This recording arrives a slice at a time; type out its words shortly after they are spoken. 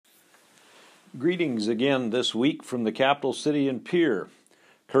Greetings again this week from the capital city and Pier.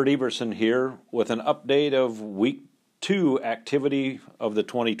 Kurt Everson here with an update of Week 2 activity of the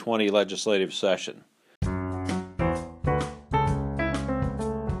 2020 legislative session.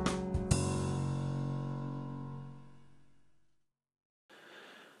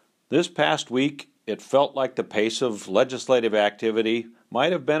 This past week, it felt like the pace of legislative activity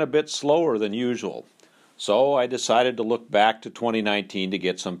might have been a bit slower than usual. So I decided to look back to 2019 to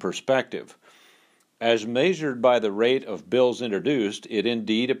get some perspective. As measured by the rate of bills introduced, it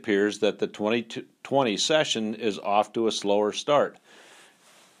indeed appears that the 2020 session is off to a slower start.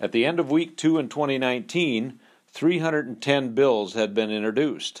 At the end of Week 2 in 2019, 310 bills had been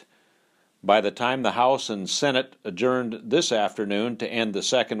introduced. By the time the House and Senate adjourned this afternoon to end the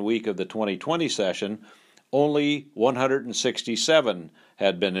second week of the 2020 session, only 167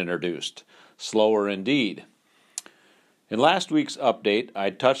 had been introduced. Slower indeed. In last week's update,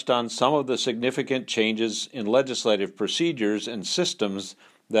 I touched on some of the significant changes in legislative procedures and systems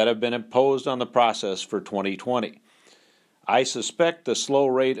that have been imposed on the process for 2020. I suspect the slow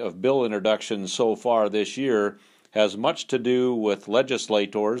rate of bill introductions so far this year has much to do with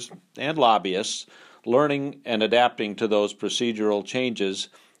legislators and lobbyists learning and adapting to those procedural changes,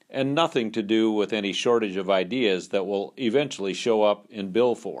 and nothing to do with any shortage of ideas that will eventually show up in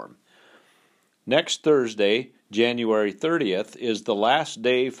bill form. Next Thursday, January 30th, is the last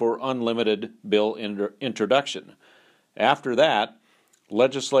day for unlimited bill introduction. After that,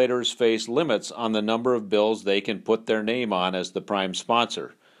 legislators face limits on the number of bills they can put their name on as the prime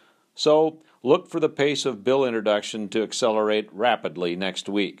sponsor. So, look for the pace of bill introduction to accelerate rapidly next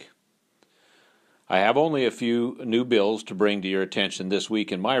week. I have only a few new bills to bring to your attention this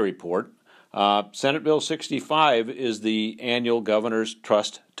week in my report. Senate Bill 65 is the annual Governor's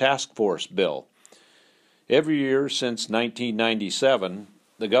Trust Task Force bill. Every year since 1997,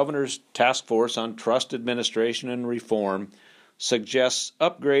 the Governor's Task Force on Trust Administration and Reform suggests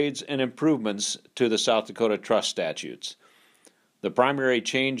upgrades and improvements to the South Dakota trust statutes. The primary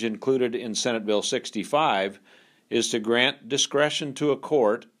change included in Senate Bill 65 is to grant discretion to a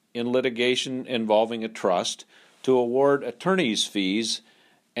court in litigation involving a trust to award attorney's fees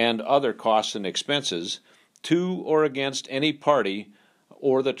and other costs and expenses to or against any party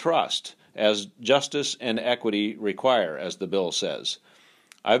or the trust, as justice and equity require, as the bill says.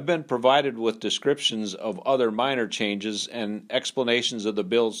 I've been provided with descriptions of other minor changes and explanations of the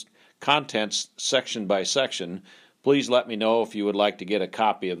bill's contents section by section. Please let me know if you would like to get a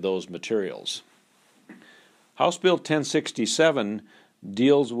copy of those materials. House Bill 1067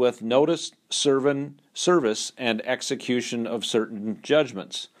 deals with notice, service, and execution of certain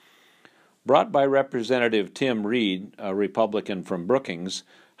judgments. Brought by Representative Tim Reed, a Republican from Brookings,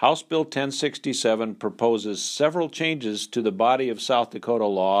 House Bill 1067 proposes several changes to the body of South Dakota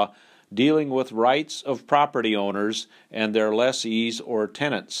law dealing with rights of property owners and their lessees or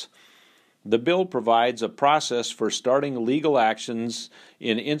tenants. The bill provides a process for starting legal actions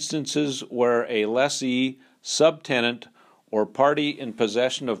in instances where a lessee, subtenant, or party in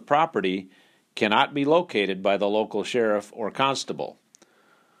possession of property cannot be located by the local sheriff or constable.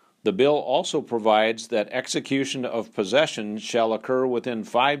 The bill also provides that execution of possession shall occur within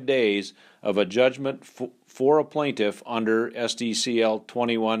 5 days of a judgment for a plaintiff under SDCL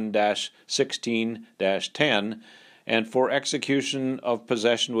 21-16-10, and for execution of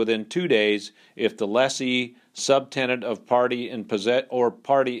possession within 2 days if the lessee, subtenant of party in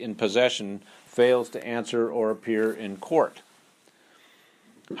possession fails to answer or appear in court.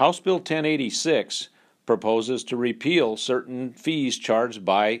 House Bill 1086 proposes to repeal certain fees charged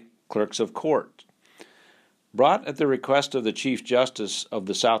by clerks of court. Brought at the request of the Chief Justice of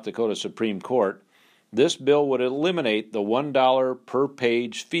the South Dakota Supreme Court, this bill would eliminate the $1 per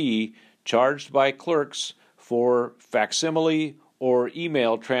page fee charged by clerks for facsimile or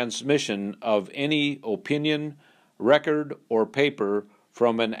email transmission of any opinion, record, or paper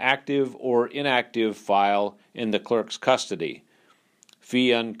from an active or inactive file in the clerk's custody.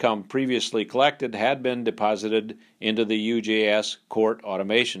 Fee income previously collected had been deposited into the UJS Court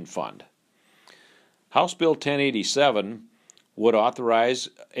Automation Fund. House Bill 1087 would authorize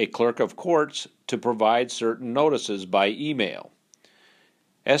a clerk of courts to provide certain notices by email.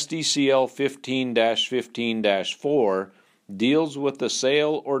 SDCL 15-15-4 deals with the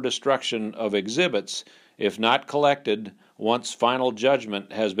sale or destruction of exhibits if not collected once final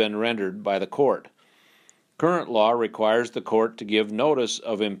judgment has been rendered by the court. Current law requires the court to give notice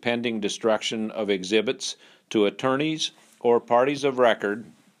of impending destruction of exhibits to attorneys or parties of record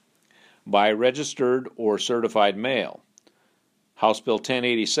by registered or certified mail. House Bill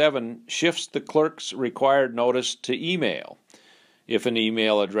 1087 shifts the clerk's required notice to email. if an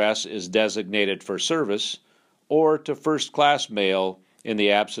email address is designated for service, or to first-class mail in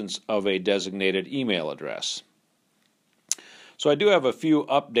the absence of a designated email address. So I do have a few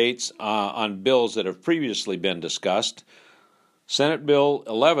updates on bills that have previously been discussed. Senate Bill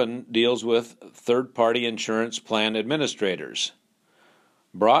 11 deals with third-party insurance plan administrators.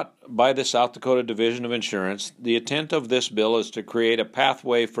 Brought by the South Dakota Division of Insurance, the intent of this bill is to create a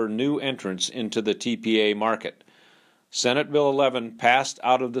pathway for new entrants into the TPA market. Senate Bill 11 passed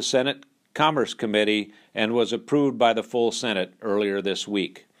out of the Senate Commerce Committee and was approved by the full Senate earlier this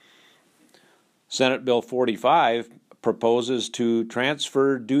week. Senate Bill 45 proposes to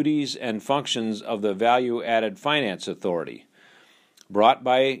transfer duties and functions of the Value Added Finance Authority. Brought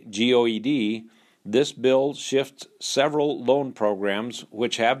by GOED, this bill shifts several loan programs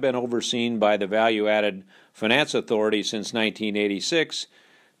which have been overseen by the Value Added Finance Authority since 1986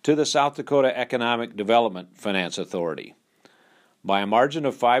 to the South Dakota Economic Development Finance Authority. By a margin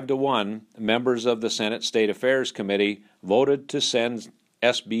of 5-1, members of the Senate State Affairs Committee voted to send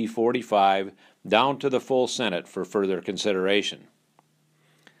SB 45 down to the full Senate for further consideration.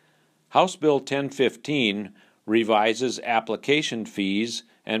 House Bill 1015 revises application fees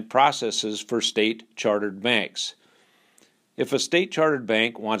and processes for state-chartered banks. If a state-chartered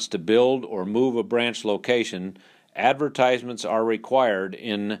bank wants to build or move a branch location, advertisements are required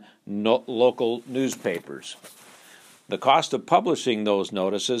in local newspapers. The cost of publishing those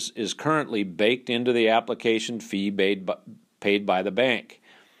notices is currently baked into the application fee paid by the bank.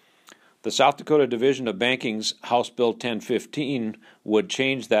 The South Dakota Division of Banking's House Bill 1015 would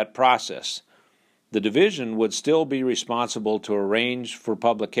change that process. The division would still be responsible to arrange for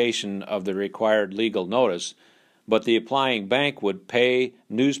publication of the required legal notice, but the applying bank would pay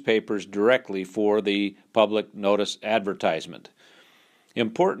newspapers directly for the public notice advertisement.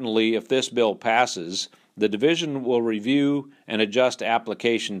 Importantly, if this bill passes, the division will review and adjust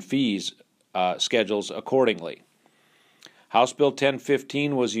application fees schedules accordingly. House Bill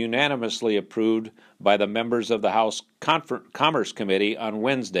 1015 was unanimously approved by the members of the House Commerce Committee on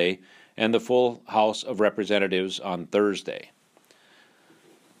Wednesday and the full House of Representatives on Thursday.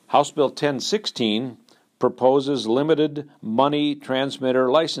 House Bill 1016 proposes limited money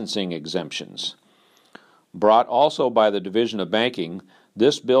transmitter licensing exemptions. Brought also by the Division of Banking,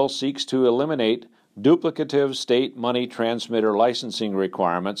 this bill seeks to eliminate duplicative state money transmitter licensing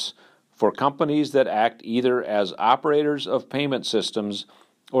requirements for companies that act either as operators of payment systems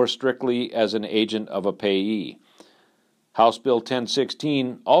or strictly as an agent of a payee. House Bill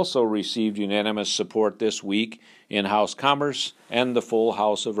 1016 also received unanimous support this week in House Commerce and the full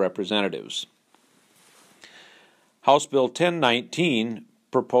House of Representatives. House Bill 1019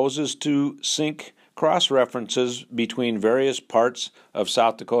 proposes to sync cross-references between various parts of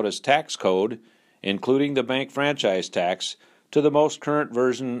South Dakota's tax code, including the bank franchise tax, to the most current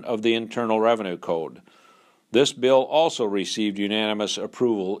version of the Internal Revenue Code. This bill also received unanimous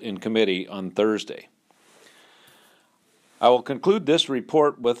approval in committee on Thursday. I will conclude this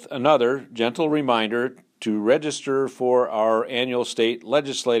report with another gentle reminder to register for our annual State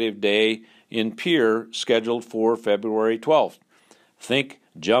Legislative Day in Pierre scheduled for February 12th. Think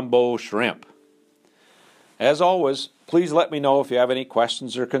jumbo shrimp. As always, please let me know if you have any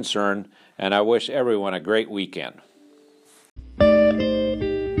questions or concern, and I wish everyone a great weekend.